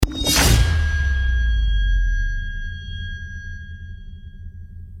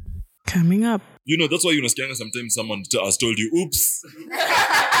Coming up. You know, that's why you know, sometimes someone has told you, oops.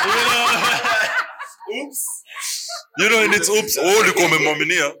 Oops. You know, and it's oops. Ulikuwa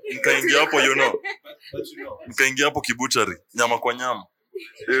umemwaminia, mkaingia hapo, you know. Mkaingia hapo kibuchari, nyama kwa nyama.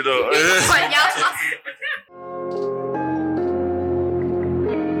 You know. Kwa nyama.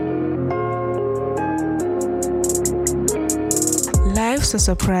 Life's a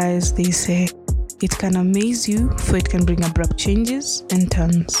surprise, they say. It can amaze you, for it can bring abrupt changes and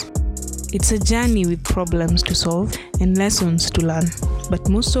turns. It's a journey with problems to solve and lessons to learn, but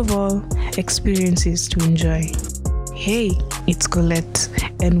most of all, experiences to enjoy. Hey, it's Colette,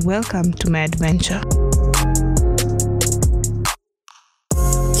 and welcome to my adventure.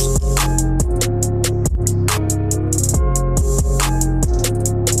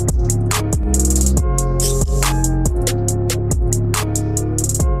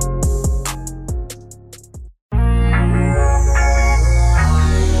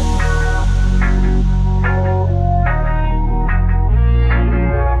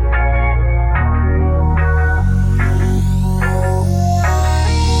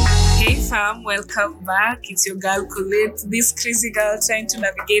 Welcome back. It's your girl Colette, this crazy girl trying to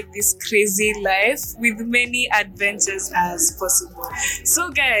navigate this crazy life with many adventures as possible. So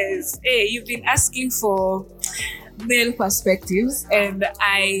guys, hey, you've been asking for male perspectives and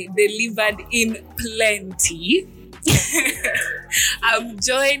I delivered in plenty. I'm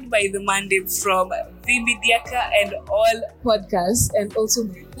joined by the mandem from Bibi Diaka and all podcasts and also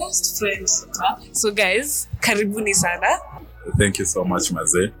my best friend. So guys, karibuni sana. Thank you so much,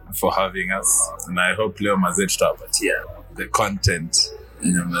 Maze, for having us. And I hope Leo Maze tutapatia the content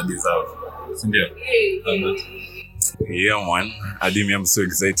you deserve. Yeah, man. Adimi, I'm so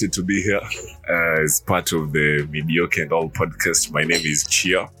excited to be here as part of the Mediocre and All podcast. My name is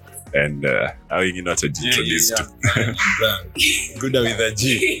Chia. And how you not introduce to good with a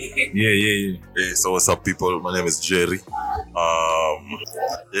G. Yeah. Hey, so what's up, people? My name is Jerry.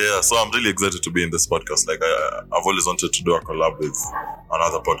 So I'm really excited to be in this podcast. Like I've always wanted to do a collab with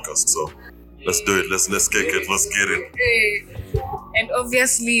another podcast. So let's do it. Let's kick it. Let's get it. And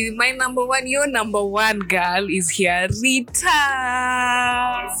obviously, my number one, your number one girl is here, Rita.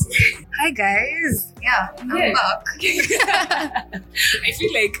 Hi guys. Yeah, I'm back. I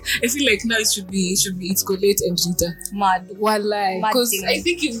feel like now it should be it's Colette and Rita. Mad. Walai. Because I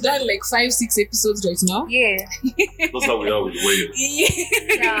think you've done like 5-6 episodes right now. Yeah. That's how we are with Wayne.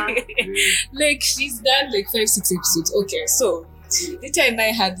 Yeah. Like she's done like 5-6 episodes. Okay, so Rita and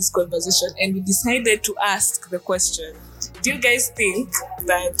I had this conversation and we decided to ask the question: do you guys think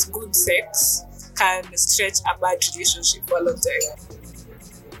that good sex can stretch a bad relationship for a long time?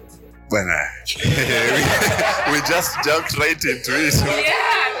 we just jumped right into it.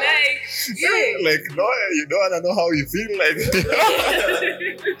 Like, no, you don't want to know how you feel like.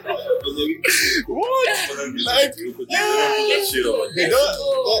 What? Like, Let's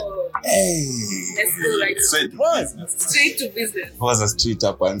go. Hey. Let's go right straight to business. Was a street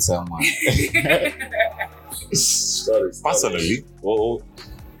up answer, man. Personally,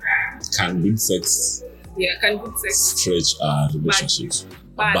 can good sex stretch a relationship?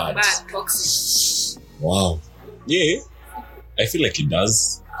 Bad, toxic. Wow. Yeah, I feel like it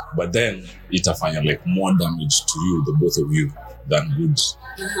does, but then itafanya like more damage to you, the both of you, than good.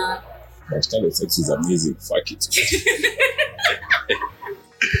 But kind of sex is amazing. Fuck it.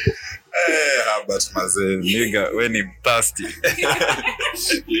 But Maze, nigga, when he thirsty.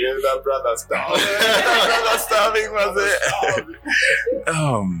 Yeah, that brother starving,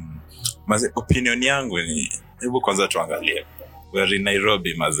 Maze, opinion yangu ni, hebu kwanza tuangalie. We're in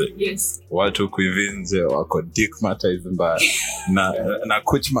Nairobi, Maze. Yes. Watu kuivinje wako dickmatized na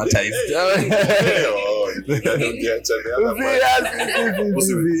kuchmatized.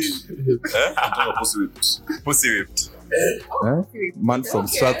 Pussy whipped. Man from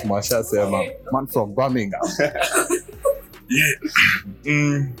Strathmore, man from Birmingham.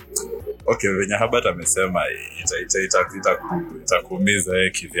 Okay, venye Habat amesema itakuumiza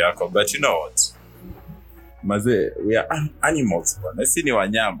kivyako, but you know what? Maze, we are animals, bwana. Si ni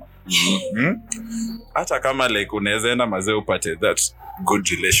wanyama. Hata kama like unaweza enda maze upate that good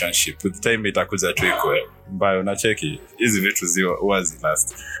relationship, with time itakuja tu iko mbaya. Unacheki hizi vitu huwa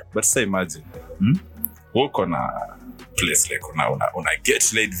last. But say imagine, uko na place like una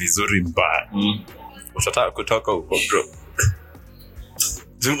get laid vizuri mbaya. Utataka kutoka huko bro.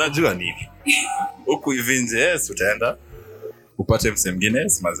 Unajua nini? Huku hivinje, yes, utaenda upate mse mwingine,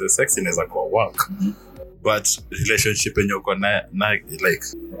 maze sex inaweza kuwa work. But relationship yenye uko na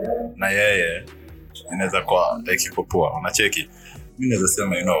like na yeye inaweza kuwa like iko poa. Unacheki, mimi naweza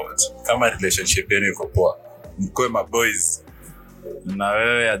sema you know what, kama relationship yenu iko poa, mkoe ma boys na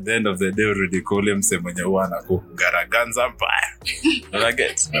wewe at the end of the day urudi kule mse mwenye huwa anakugaraganza mbaya.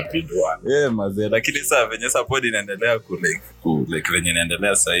 Unaget? Yeah, mazee. Lakini saa venye support inaendelea like venye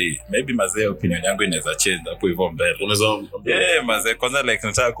inaendelea sahi. Maybe mazee opinion yangu inaweza change hapo hivyo mbele. Yeah, mazee. Kwanza like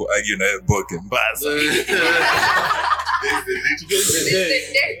nataka kuargue na wewe boke mbaza.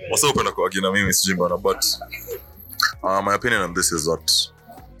 Wasa upenda kuargue na mimi sijui bana, but my opinion on this is that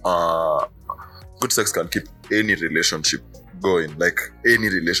good sex can keep any relationship going, like any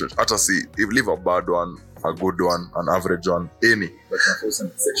relationship. Hata see, if leave a bad one, a good one, an average one, any. But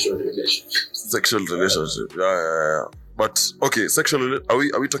sexual relationship. Yeah. But okay,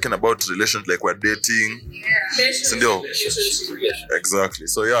 are we talking about relations like we're dating? Sindio? Exactly.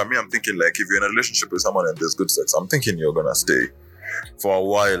 So yeah, I'm thinking like if you're in a relationship with someone and there's good sex, I'm thinking you're gonna stay for a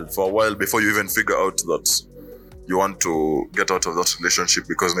while before you even figure out that you want to get out of that relationship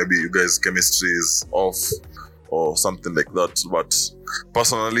because maybe you guys' chemistry is off or something like that. But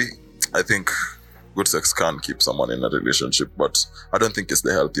personally, I think good sex can keep someone in a relationship, but I don't think it's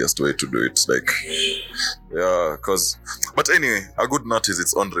the healthiest way to do it. Like, yeah, but anyway, a good nut is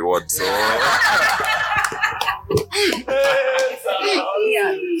its own reward. So,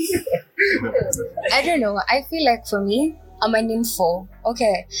 I don't know. I feel like for me, I'm an info.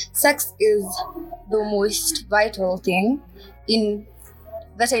 Okay, sex is the most vital thing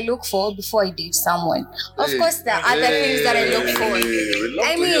that I look for before I date someone. Of course, there are other things that I look for.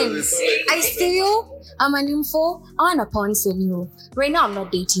 I mean, I still, I'm an info. I want to pounce on you. Right now, I'm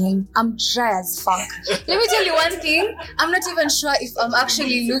not dating. I'm dry as fuck. Let me tell you one thing. I'm not even sure if I'm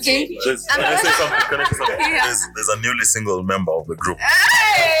actually looking. Can I say something? Yeah. There's a newly single member of the group.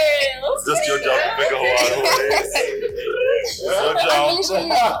 Hey! Just your job to figure I'm literally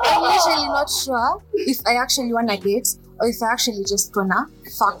not sure if I actually want to date or if I actually just wanna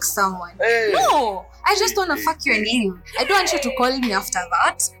fuck someone. Hey. No, I just wanna fuck you and leave. I don't want you to call me after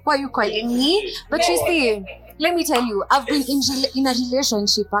that. Why are you calling me? But you see, let me tell you, I've been in a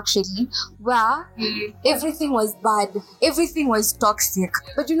relationship actually where everything was bad, everything was toxic.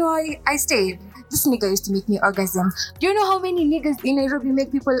 But you know, I stayed. This nigga used to make me orgasm. Do you know how many niggas in Nairobi make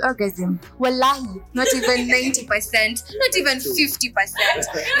people orgasm? Wallahi, not even 90%, not even 50%.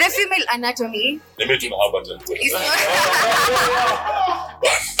 The female anatomy is not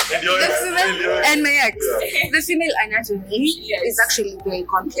and my ex. The female anatomy is actually very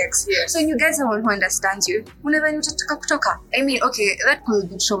complex. So when you get someone who understands you, whenever you kutoka. I mean, okay, that could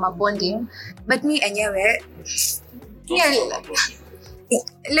be trauma bonding, but me and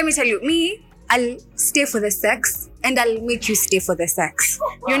let me tell you, I'll stay for the sex and I'll make you stay for the sex.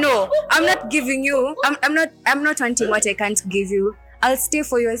 You know, I'm not giving you, I'm not wanting what I can't give you. I'll stay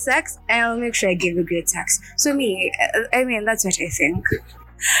for your sex and I'll make sure I give you great sex. So I mean, that's what I think.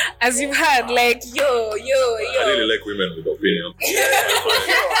 As you've heard, like, yo. I really like women with opinion.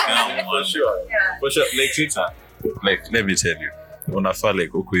 For sure. For sure. Like, Twitter, like, let me tell you, unafaa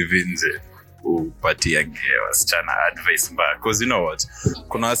like huku hivi nje upatia wasichana advice mbaya. Because you know what?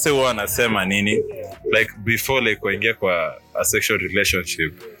 Kuna wase huwa wanasema nini? Like, before like waingia kwa a sexual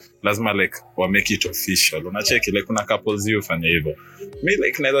relationship, lazima like wa make it official. Unacheki like kuna couples you fanya hivyo. Me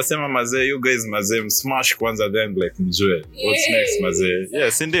like naweza sema mazee, you guys mazee smash kwanza then like mjue what's next mazee.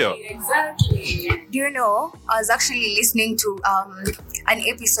 Yes, ndio. Exactly. Do you know, I was actually listening to an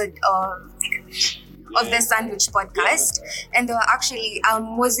episode of the Sandwich podcast, and they were actually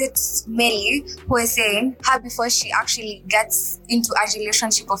was it Melly who was saying how before she actually gets into a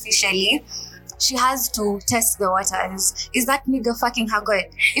relationship officially, she has to test the waters. Is that nigga fucking her good?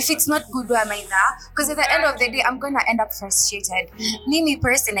 If it's not good, where am I there? Because at the end of the day, I'm gonna end up frustrated. Me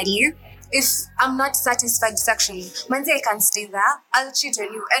personally, if I'm not satisfied sexually, manze, I can stay there. I'll cheat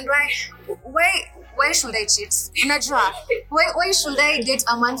on you. And why should I cheat? Unajua, why should I date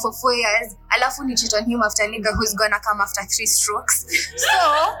a man for 4 years, alafu ni cheat on him after a nigga who's gonna come after 3 strokes? So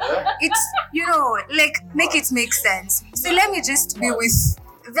it's, you know, like, make it make sense. So let me just be with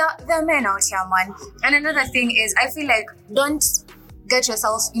the men out here, man. And another thing is, I feel like don't get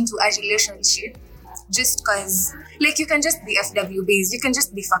yourself into a relationship just because, like, you can just be FWBs, you can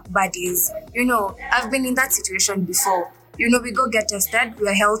just be fuck buddies. You know, I've been in that situation before. You know, we go get tested,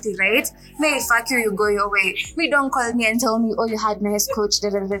 we're healthy, right? May fuck you, you go your way. Me don't call me and tell me, oh, you had nice coach, da.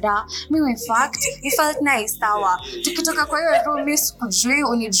 Me we fucked, it felt nice, sawa. Tukitoka kwa hiyo room, miss kujui,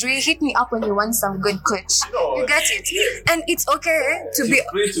 unijui, hit me up when you want some good coach. You get it? And it's okay to be...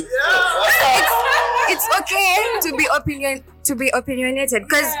 It's okay to be opinionated,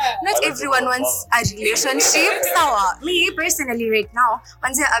 because not everyone wants a relationship, sawa. Me, personally, right now,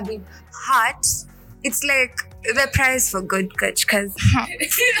 once I've been hurt, it's like the price for good coach, because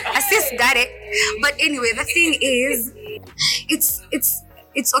assist got it. But anyway, the thing is,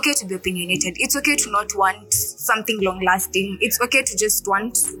 it's okay to be opinionated. It's okay to not want something long lasting. It's okay to just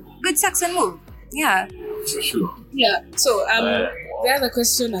want good sex and move. Yeah. For sure. Yeah. So the other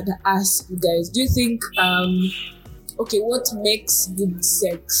question I'd ask you guys, do you think okay, what makes good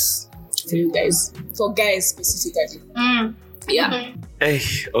sex for you guys? For guys specifically. Yeah. Hey,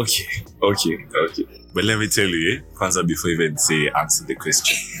 okay. But let me tell you, Kwanzaa, before you even say answer the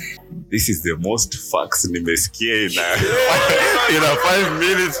question, this is the most facts nimesikia in a 5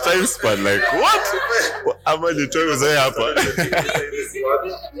 minutes time span. Like, what? Am I trying to say hapa?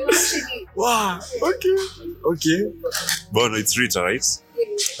 Wow. Okay. But no, it's Rita, right?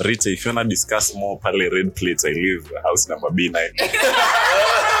 Rita, if you wanna discuss more, pale red plate, I live house number B9.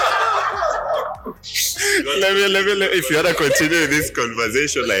 let me if you wanna continue this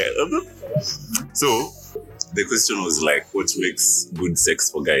conversation, like so the question was like, what makes good sex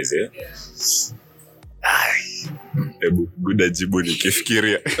for guys, yeah? Good ajibu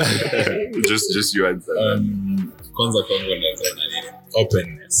nikifikiria. Just you answer. Kwanza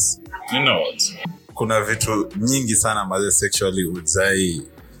openness. You know what? Kuna vitu nyingi sana maze sexually ujai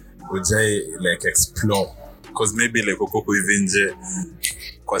like explore, because maybe like uko hivi nje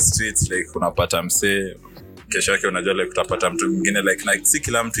kwa streets, like unapata msee, kesho yake unajua like utapata mtu mwingine, like si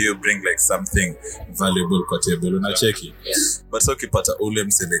kila mtu you bring like something valuable kwa table, unacheki. But so ukipata ule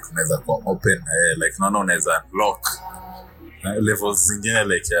msee like unaweza kuwa open, like naona unaweza unlock levels zingine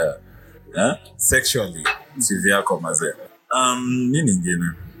like sexually CV yako maze. Nini nyingine?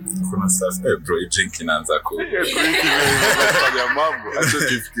 Kuna stuff bro, drink inaanza ku Fanya mambo acha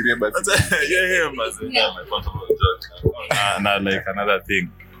kifikirie basi. Yeah maze. My point of joke. Na like another thing,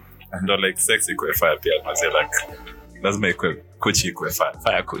 and like sex iko fire pia maze, like lazima iko coach iko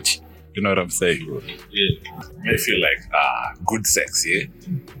fire coach. You know what I'm saying? Yeah. I feel like good sex, yeah.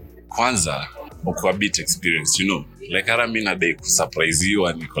 Kwanza uko a bit experience, you know. Like ara mimi na day ku surprise you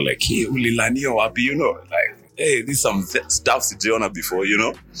and niko like, hey, ulilanio wapi, you know? Like, hey, this some stuff sijiona before, you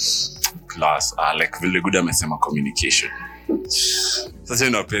know. Plus like vile good amesema communication. Sasa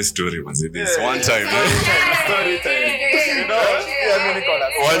ina pay story manzi, this one time Story time. You know,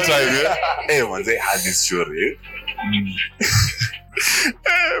 one time hey manzi had this story,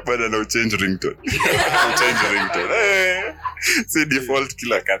 but no change ringtone. Say default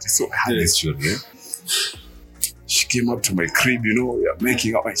killer cat. So I had this story. She came up to my crib, you know, we are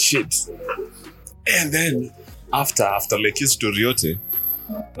making up my shit. And then after like his story yote,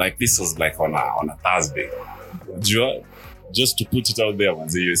 like this was like on a Thursday. Just to put it out there, man,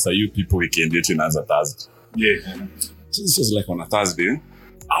 you people weekend dating as a Thursday. yeah. So this was like on a Thursday.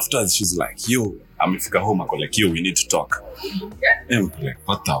 After she's like, yo, I'm if you go home, I go like, yo, we need to talk. And I'm like,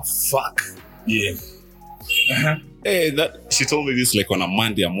 what the fuck? Yeah. Hey, she told me this like on a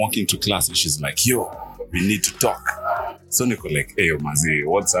Monday. I'm walking to class and she's like, yo, we need to talk. So Nico like, hey, Mazi,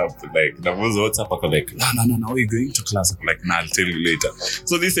 what's up? Like, that was what's up. I go like, no, are you going to class? I'm like, nah, I'll tell you later.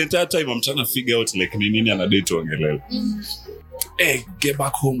 So this entire time I'm trying to figure out like nini anadate ongelele. Hey, get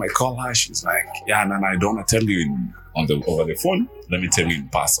back home. I call her. She's like, yeah, no, I don't want to tell you over the phone. Let me tell you in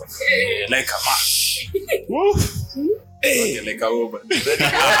person. Like a man. Woo. Hey, Okay, like a woman.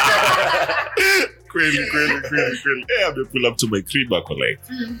 Kweli. Hey, I pull up to my crib. I go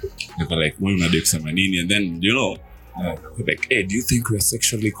like, when una date kusema nini? And then, you know, like, hey, do you think we're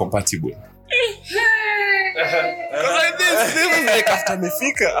sexually compatible? Because this is like after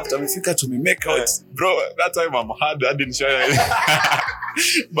mefika to me make out, bro. That time I'm hard. I didn't show you.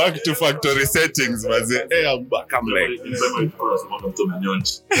 Back to factory settings, but hey, I'm back. I'm like,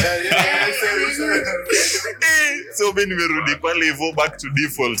 so when we nimerudi back to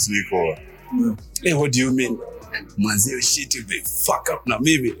default niko. Hey, what do you mean? Manzio shit if they fuck up na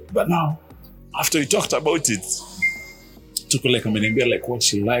maybe. But now, after we talked about it, took like ameniambia like what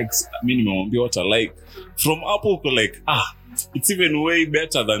she likes. I mean, nimemwambia what I like. From Apple, like it's even way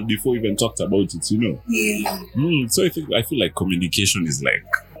better than before we even talked about it, you know. Yeah. So I feel like communication is like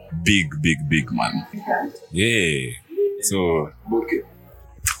big, man. Yeah. So Okay.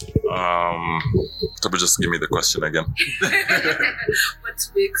 Toby, just give me the question again.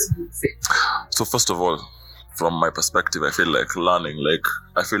 What makes good sex? So first of all, from my perspective, I feel like learning.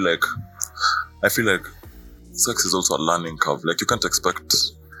 I feel like sex is also a learning curve. Like you can't expect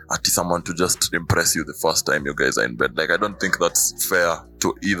someone to just impress you the first time you guys are in bed. Like I don't think that's fair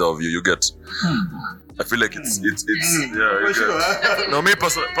to either of you. You get? I feel like it's yeah. You get. No, me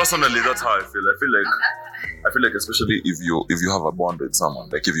personally, that's how I feel. I feel like especially if you have a bond with someone,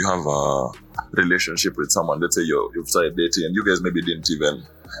 like if you have a relationship with someone, let's say you've started dating and you guys maybe didn't even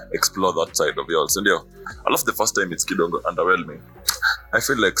explore that side of yours. And I love the first time it's kidogo underwhelming. I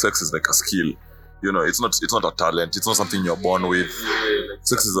feel like sex is like a skill. You know, it's not a talent. It's not something you're born with.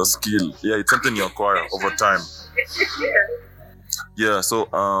 Sex is a skill. Yeah, it's something you acquire over time. Yeah, so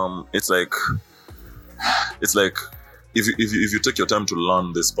it's like if you take your time to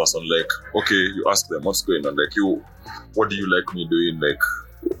learn this person, like, okay, you ask them what's going on, like, what do you like me doing, like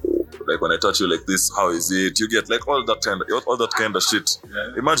when I touch you like this, how is it? You get like all that kind of shit.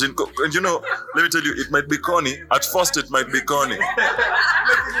 Yeah. Imagine, and you know, let me tell you, it might be corny. At first, it might be corny.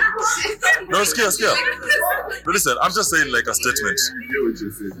 No, scare. No, listen, I'm just saying like a statement.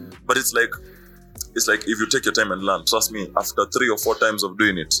 But it's like if you take your time and learn, trust me, after 3 or 4 times of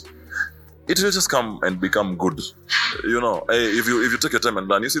doing it, it will just come and become good. You know, if you take your time and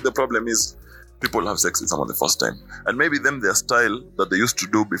learn, you see the problem is people have sex with someone the first time, and maybe their style that they used to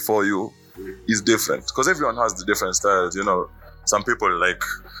do before you is different, because everyone has the different styles. You know, some people like,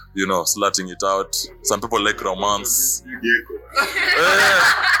 you know, slutting it out. Some people like romance.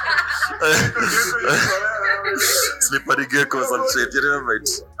 Slippery geckos and shit. You remember it?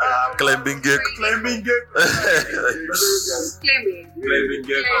 Climbing gecko. Climbing gecko.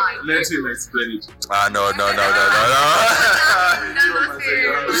 Let him explain it. No.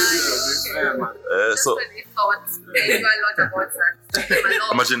 So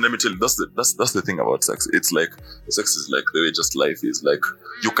imagine, let me tell you, that's the thing about sex. It's like sex is like the way just life is. Like,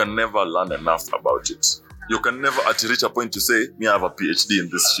 you can never learn enough about it. You can never reach a point to say, me, I have a PhD in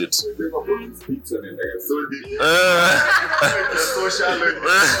this shit.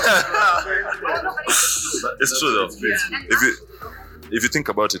 It's true though. If you think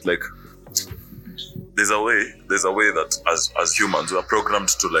about it, like, there's a way that as humans we are programmed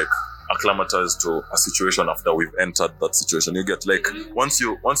to like acclimatize to a situation after we've entered that situation. You get like once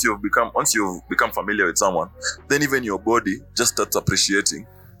you've become familiar with someone, then even your body just starts appreciating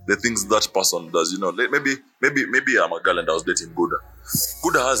the things that person does. You know, like maybe I'm a girl and I was dating Buddha.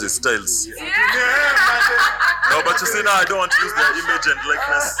 Buddha has his styles. No, but you see, now I don't want to use their image and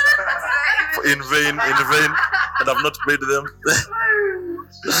likeness in vain, and I've not paid them.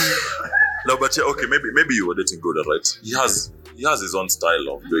 No, but yeah, okay, maybe you were dating Buddha, right? He has his own style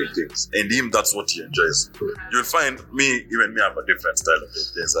of doing things, and him, that's what he enjoys. You'll find me have a different style of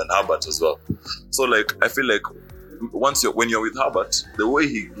doing things, and Herbert as well. So like, I feel like when you're with Herbert, the way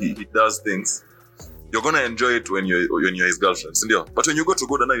he does things, you're gonna enjoy it when you're his girlfriend. But when you go to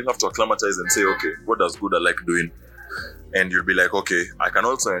Buddha, now you have to acclimatize and say, okay, what does Buddha like doing? And you'll be like, okay, I can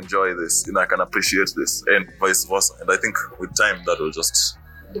also enjoy this. You know, I can appreciate this, and vice versa. And I think with time that will just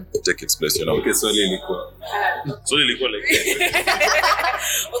take its place, you know. Okay, so Liliko. Like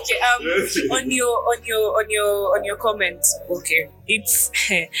Okay, on your comment, okay, it's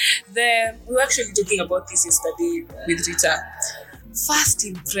we were actually talking about this yesterday with Rita. First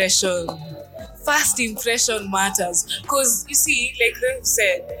impression matters, because you see, like they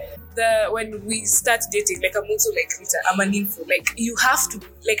said, when we start dating, like I'm also like Rita, I'm an info. Like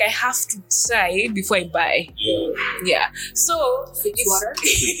I have to try before I buy. Yeah. So water.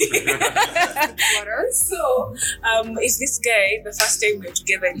 So if this guy, the first time we're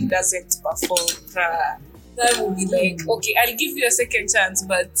together and he doesn't perform, that will be like, okay, I'll give you a second chance,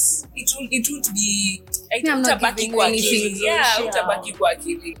 but it won't be. I'm not giving you anything. Yeah, utabaki kwa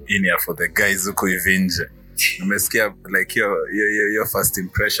akili. In here for the guys who hivi nje. Umesikia like your first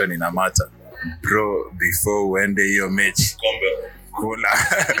impression in a matter. Bro, before uende hiyo mechi.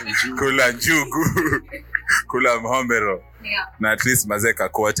 Kula njugu. Kula mhombero. Yeah. Na at least mazeka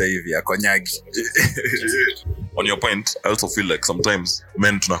kuacha hivi akonyagi. On your point, I also feel like sometimes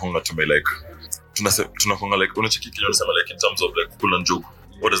men tunakonga like unachiki kinasema like in terms of like kula njugu.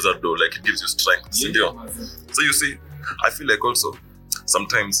 What does that do? Like, it gives you strength. So you see, I feel like also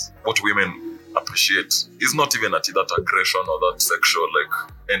sometimes what women appreciate is not even that aggression or that sexual like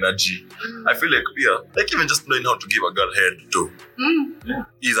energy. I feel like like even just knowing how to give a girl head too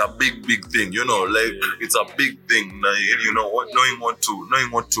is a big thing. You know, like it's a big thing. You know, knowing what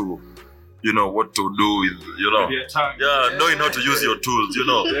to you know what to do with, you know, knowing how to use your tools, you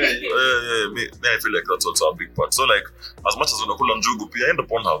know. Me, I feel like that's also a big part. So like, as much as unakula njugu pia end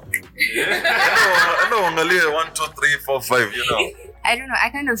up on her. I know only 1, 2, 3, 4, 5, you know. I don't know, I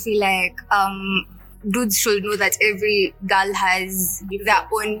kind of feel like dudes should know that every girl has their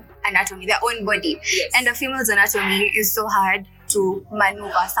own anatomy, their own body. Yes. And the female's anatomy is so hard to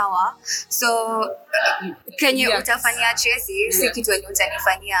maneuver, sawa. So kenye utafanyia Chesi, si kitu yenye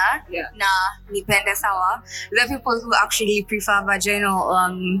utanifanyia na nipende, sawa. The people who actually prefer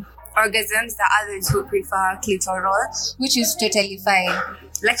vaginal orgasms, the others who prefer clitoral, which is totally fine.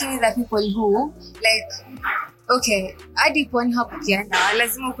 Lakini the people who like, Okay, hadi Pornhub ukienda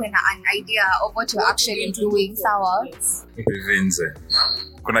lazima ukuwe na an idea of what you're actually doing, sawa? Vinze.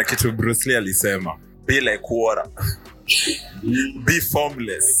 Kuna kitu Bruce Lee alisema, be like water. Be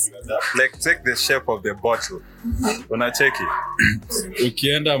formless. Like take the shape of the bottle. Unacheki?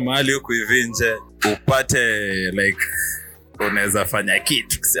 Ukienda mahali huku hivi nje upate like unaweza fanya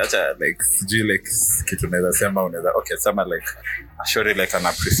kitu. Acha like sijui like kitu unaweza sema unaweza okay sema like surely like I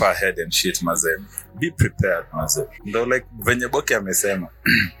prefer head and shit maze. Be prepared maze. Ndio like venye Boki amesema.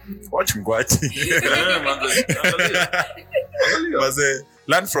 Watch Mgwati. Maze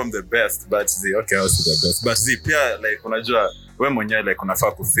learn from the best but okay also the best but pia like unajua wewe mwenyewe like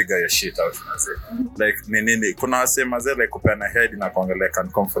unafaa kufigure your shit out maze. Like nini kuna wasema maze like kupeana head na kuangalia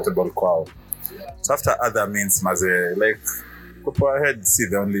uncomfortable kwao. So after other means maze like kupa head see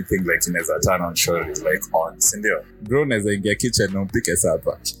the only thing like inaweza turn on show is like on sindio bro unaweza ingia kitchen na upike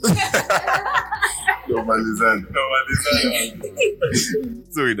sapa.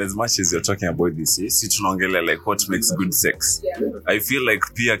 So in as much as you're talking about this, si tunaongelea like what makes good sex. I feel like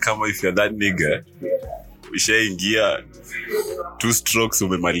pia kama if you're that nigga, ushaingia 2 strokes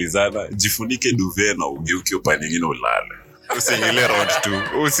umemalizana, jifunike duvet na ugeuke upande nyingine ulale. Usiingilie round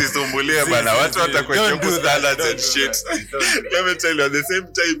 2. Usisumbulie bana, watu watakwenda ku standards and shit. Let me tell you at the same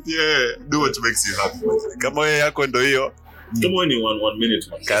time yeah, do what makes you happy. Kama wewe yako ndio hiyo. Kama ni 1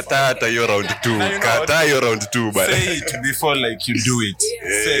 minute. Kata hata hiyo round 2. Kata hiyo round 2 bana. Say it before like you do it.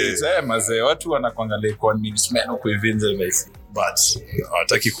 Say it. Maze watu wanakuangalia kwa 1 minute man uko evinze like but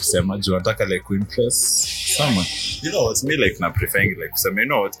hawataki kusema juu wanataka like impress someone. You know what me like na preferring like kusema you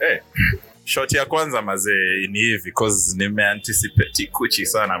know what shot ya kwanza maze ni hivi because nimeanticipate kuchi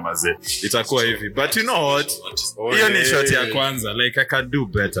sana maze itakuwa hivi but you know what hiyo ni shot ya kwanza like I can do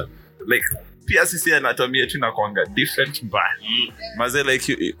better like pia sisi anatumia tu na kuanga different mbaya maze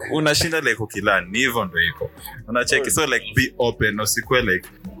like unashinda like ukilani ni hivyo ndio iko unacheki so like be open usikwe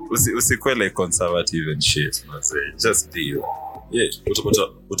like conservative and shit maze just be yeah,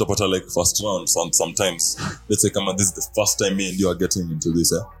 utapata like first round sometimes let's say kama this is the first time me and you are getting into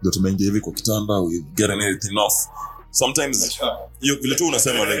this ndio tumeingia hivi kwa kitanda we getting everything off sometimes you vile tu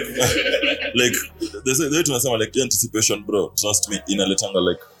unasema like they tunasema like anticipation bro trust me inaletanga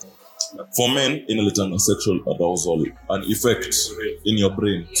like for men inaletanga sexual arousal an effect in your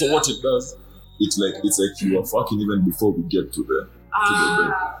brain so what it does it's like you are fucking even before we get to the bed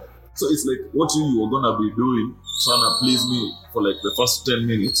so it's like what you are gonna be doing trying to please me for like the first 10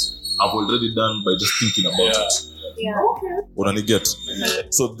 minutes I've already done by just thinking about it unani get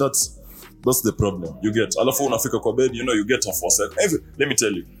so that's the problem you get alafu unafika kwa bed you know you get a 4 seconds let me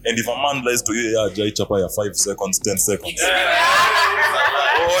tell you and if a man lies to you jai chapa ya 5 seconds 10 seconds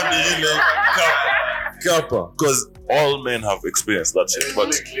ni ile kapa because all men have experienced that shit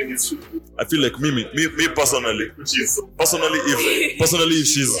but I feel like me personally if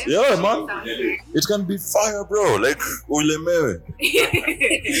she's man it can be fire bro like ulemewe.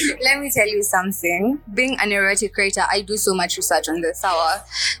 Let me tell you something. Being an erotic creator, I do so much research on this hour.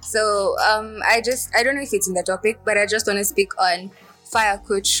 So I don't know if it's in the topic, but I just want to speak on fire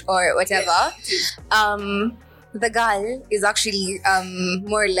coach or whatever. The girl is actually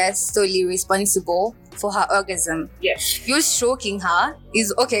more or less solely responsible for her orgasm. Yes. You stroking her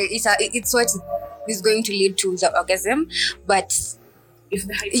is okay. It's what is going to lead to the orgasm, but If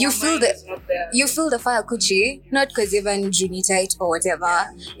the you feel the fire coochie not because even you tight or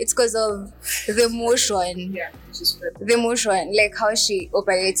whatever. It's because of the motion. Yeah, the motion, like how she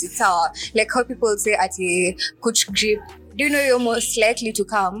operates it out, like how people say at a cooch grip. Do you know you're most likely to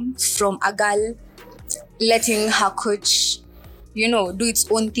come from a girl letting her coach, do its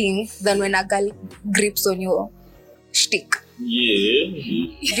own thing than when a girl grips on your shtick. Yeah.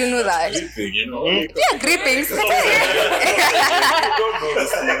 Do you know that? Gripping, Yeah, gripping. don't know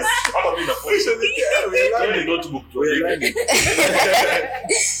these things. I'm not being a function. We're notebook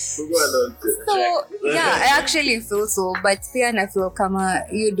So, yeah, I actually feel so. But then I feel kama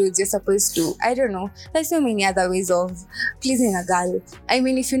you dudes, you're supposed to, I don't know. There's so many other ways of pleasing a girl. I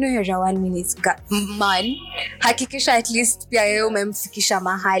mean, if you know you're a 1 minute man, hakikisha at least pia yeye umemfikisha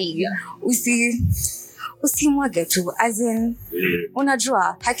mahali. Usimwage tu, as in,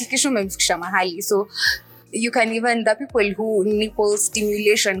 unajua, hakikisha umemfikisha mahali. So, you can even, the people who nipple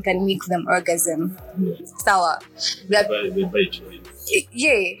stimulation can make them orgasm. Sawa. They bite.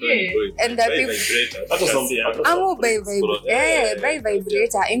 Yeah. And the people, buy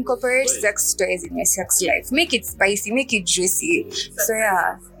vibrator. Incorporate sex toys in your sex life. Make it spicy, make it juicy. So,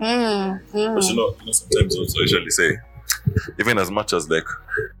 yeah. But sometimes also I usually say, even as much as like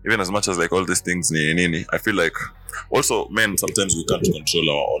all these things I feel like also men sometimes we can't control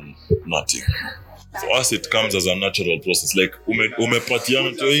our own nutting for us it comes as a natural process. Like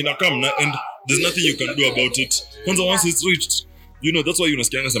umepatiana to inakam and there's nothing you can do about it. Once it's reached, you know, that's why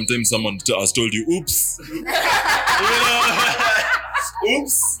unasikianga sometimes someone has told you, oops.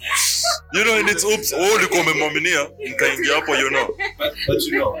 Oops. You know, and it's oops. Ulikuwa umemwaminia mkaingia hapo, you know. But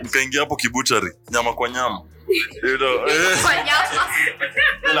you know, mkaingia hapo kibuchari, nyama kwa nyama. You know.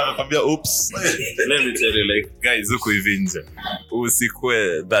 Oops. Let me tell you, like, guys, uko hivi nje.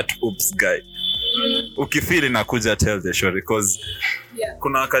 Usikwe that oops guy. Ukifeel inakuja tell the story because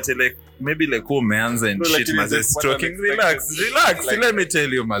kuna wakati like maybe like umeanza and shit maze stroking. Relax. Let me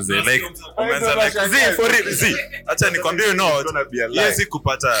tell you maze like umeanza like for real acha nikwambie you know yes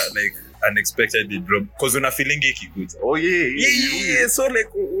kupata like unexpected drop because una feeling ikikuja. Oh yeah. So like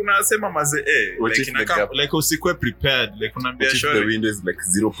unasema maze like usikwe prepared like unaambia sure the window is like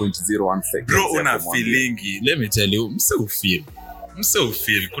 0.01 seconds. Bro una feeling. Let me tell you mse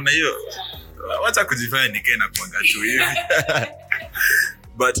feel kuna hiyo wacha kujifanya nikae na kuanga tu hivi.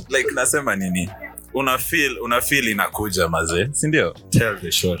 But like nasema nini? Una feel inakuja maze. Si ndio? Tell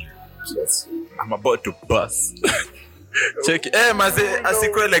the story. Yes. I'm about to bust. Check maze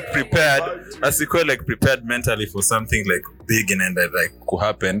asikwe like prepared mentally for something like big and like could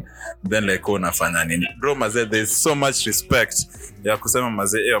happen then like unafanya nini? Bro maze there's so much respect ya kusema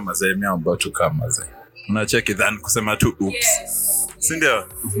maze I'm about to come maze. Una check it then kusema tu oops. Yes. Sindio?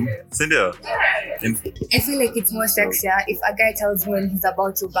 I feel like it's more sexier if a guy tells me when he's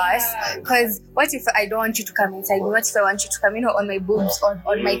about to bust. Because what if I don't want you to come inside me? What if I want you to come, you know, on my boobs or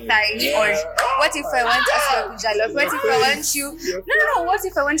on my thigh? Or what if I want us to kujalo? What if I want you? No. What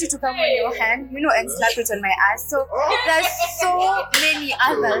if I want you to come on your hand, you know, and slap it on my ass? So there's so many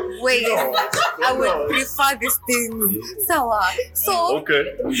other ways I would prefer this thing. So okay.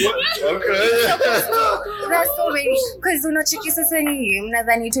 There's so many. Because unachiki sasa ni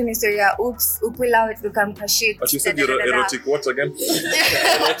mnadhani tu ni story ya oops pull out become a shit. But you said you're erotic what again?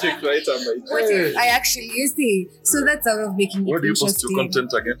 Erotic right what if I actually you see so that's how of making it where do you post your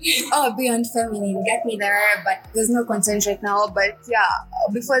content again? Beyond Feminine, get me there, but there's no content right now, but yeah,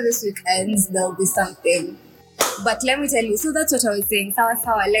 before this week ends there'll be something. But let me tell you, so that's what I was saying. Sawa,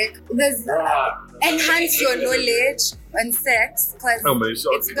 like there's enhance your knowledge on sex because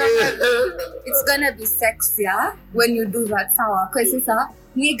it's gonna be sexier when you do that. Sawa, because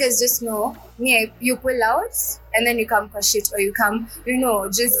niggas just know you pull out and then you come for shit or you come, you know,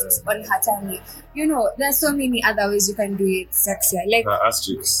 just on her tummy. You know, there's so many other ways you can do it sexier. Like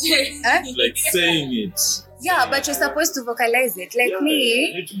asterisks. Like saying it. Yeah, but you're supposed to vocalize it. Like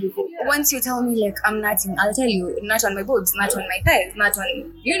me, once you tell me like I'm nutting, I'll tell you not on my boobs, not on my thighs, not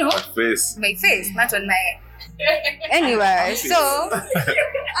on, you know, my face, not on my... Anyway, so...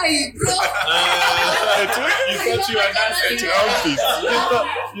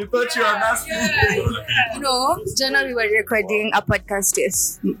 You thought you were nasty. No, Jana, we were recording a podcast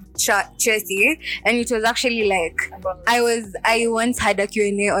with Tracy, and it was actually like I once had a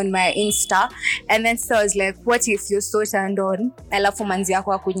Q&A on my Insta, and then so I was like, what if you're so turned on alafu manzi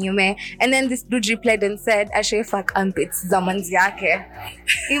yako akunyume? And then this dude replied and said ashe fuck armpits za manzi yake.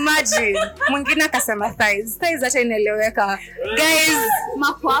 Imagine mwingine akasema thighs hata inaeleweka. Guys,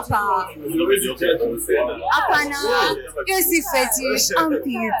 mako hapa hapana, hiyo si fetish.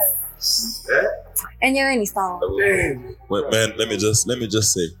 Armpits enyewe ni sawa. Wait, man, let me just say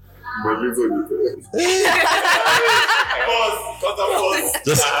just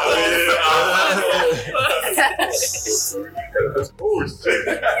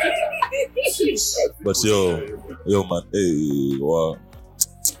but yo man, hey, wow,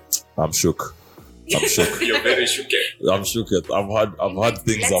 I'm shook. You're very shook. I'm shook. I've had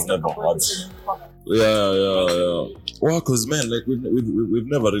things I've never had. Yeah. Well, because man, like we've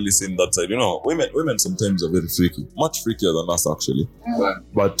never really seen that side. You know, women sometimes are very freaky, much freakier than us actually.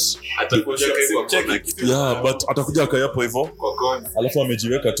 But but atakuja kayapo hivyo, alafu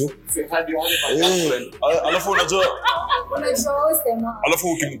amejiweka tu. Alafu unajua sema.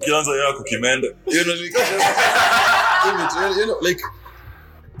 Alafu ukianza yako kimenda. You know, like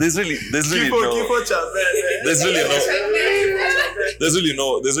there's really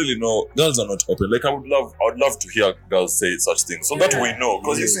no girls are not open. Like I would love to hear girls say such things so that we know,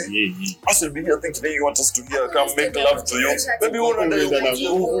 because you see us will be here thinking you want us to hear come make love to you, maybe you wanna die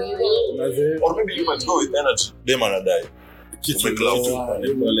or maybe you might go with energy them wanna die make love to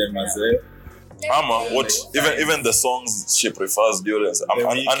what even the songs she prefers during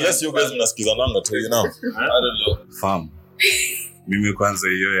unless you guys mnasikizananga tu, you know. I don't know fam mimi kwanza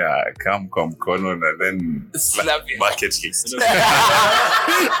hiyo ya come kwa mkono na then bucket list.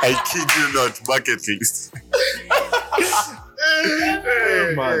 I kid you not, bucket list.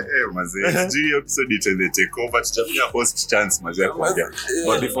 Mazee, sijui episode itaende take over, tutafanya host chance mazee kuongea.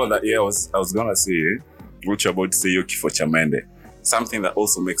 But before that, I was gonna say, what you're about to say, hiyo kifo cha Mende, something that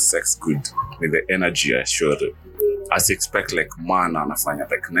also makes sex good with the energy assured. As you expect, like man anafanya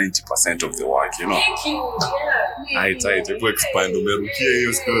like 90% of the work, you know. Thank you. Yeah. I try to expand umerukia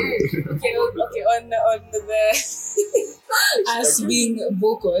hiyo story. Okay, on the us being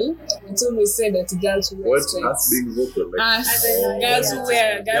vocal, it's always said that girls who wear What's specs. us being vocal? Like, Girls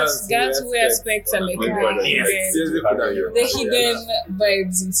who wear specs are like the hidden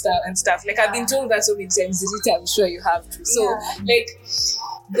vibes and stuff. Like I've been told that so many times, Rita, I'm sure you have too. So like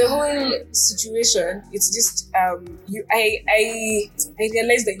the whole situation, it's just I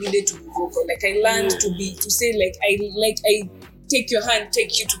realized I needed to be vocal. Like I learned to say like I take your hand,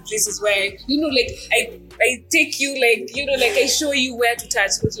 take you to places where like I take you, like like I show you where to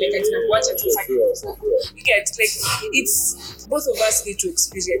touch, but like I can watch it. You get like it's both of us need to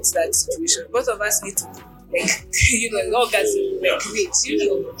experience that situation. Both of us need to like orgasm, like reach.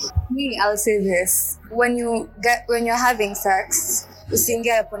 Me, I'll say this: when you're having sex,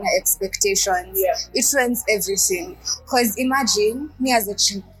 usiingia upon expectations. It ruins everything. Because imagine me as a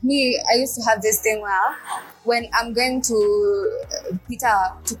chick. I used to have this thing where when I'm going to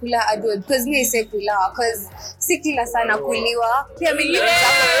pita to kula adult, because me I say kula because si kila sana kuliwa pia mimi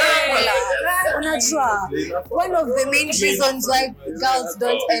kula. Unajua, one of the main reasons why girls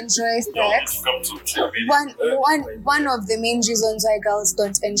don't enjoy sex, one of the main reasons why girls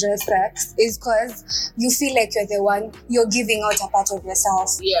don't enjoy sex is because you feel like you're the one, you're giving out a part of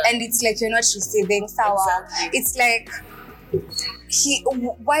yourself, and it's like you're not receiving. Sawa. It's like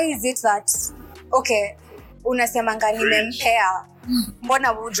why is it that okay, unasemanga nimempea, mbona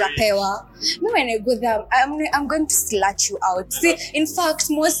hujapewa? Me when I go there, I'm going to slut you out. See, in fact,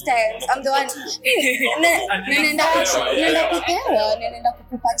 most times I'm the one nenda kupewa, nenda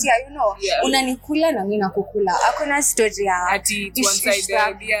kukupatia, unanikula na mimi nakukula. Hakuna story ya ati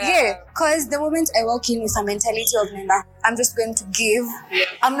one-sided. Because the moment I walk in with a mentality of nenda, I'm just going to give.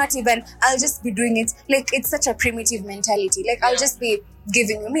 I'll just be doing it. Like it's such a primitive mentality. Like I'll just be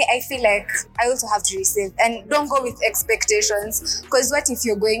giving me. I feel like I also have to receive, and don't go with expectations. Because what if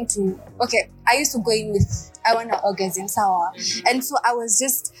you're going to I used to go in with I want to orgasm sawa, and so I was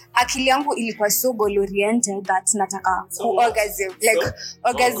just akili yangu ilikuwa so goal oriented that nataka orgasm, like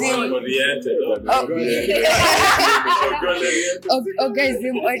orgasm oriented.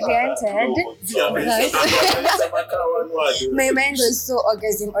 My mind was so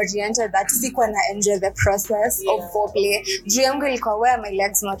orgasm oriented that sikuwa na enjoy the process of foreplay. Juu yangu ilikuwa where my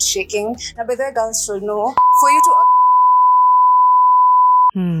legs not shaking. Now by the way, girls should know, for you to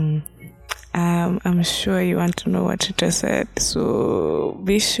I'm sure you want to know what Rita said, so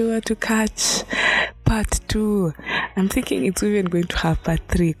be sure to catch part 2. I'm thinking it's even going to have part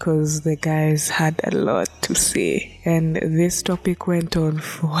 3 because the guys had a lot to say, and this topic went on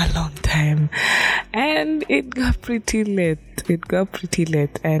for a long time, and it got pretty late,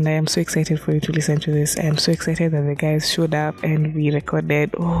 and I am so excited for you to listen to this. I am so excited that the guys showed up and we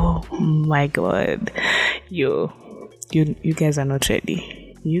recorded. Oh my god, you guys are not ready.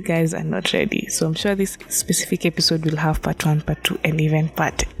 You guys are not ready. So I'm sure this specific episode will have part 1, part 2, and even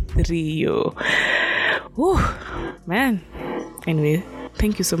part 3. Whew, man. Anyway,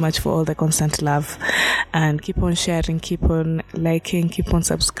 thank you so much for all the constant love. And keep on sharing, keep on liking, keep on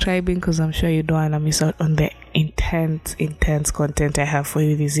subscribing, because I'm sure you don't want to miss out on the intense content I have for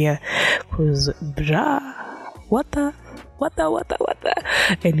you this year. Because, what the?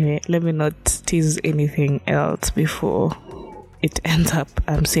 Anyway, let me not tease anything else before it ends up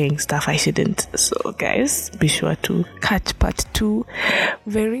I'm saying stuff I shouldn't. So guys, be sure to catch part 2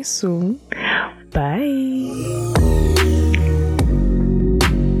 very soon. Bye.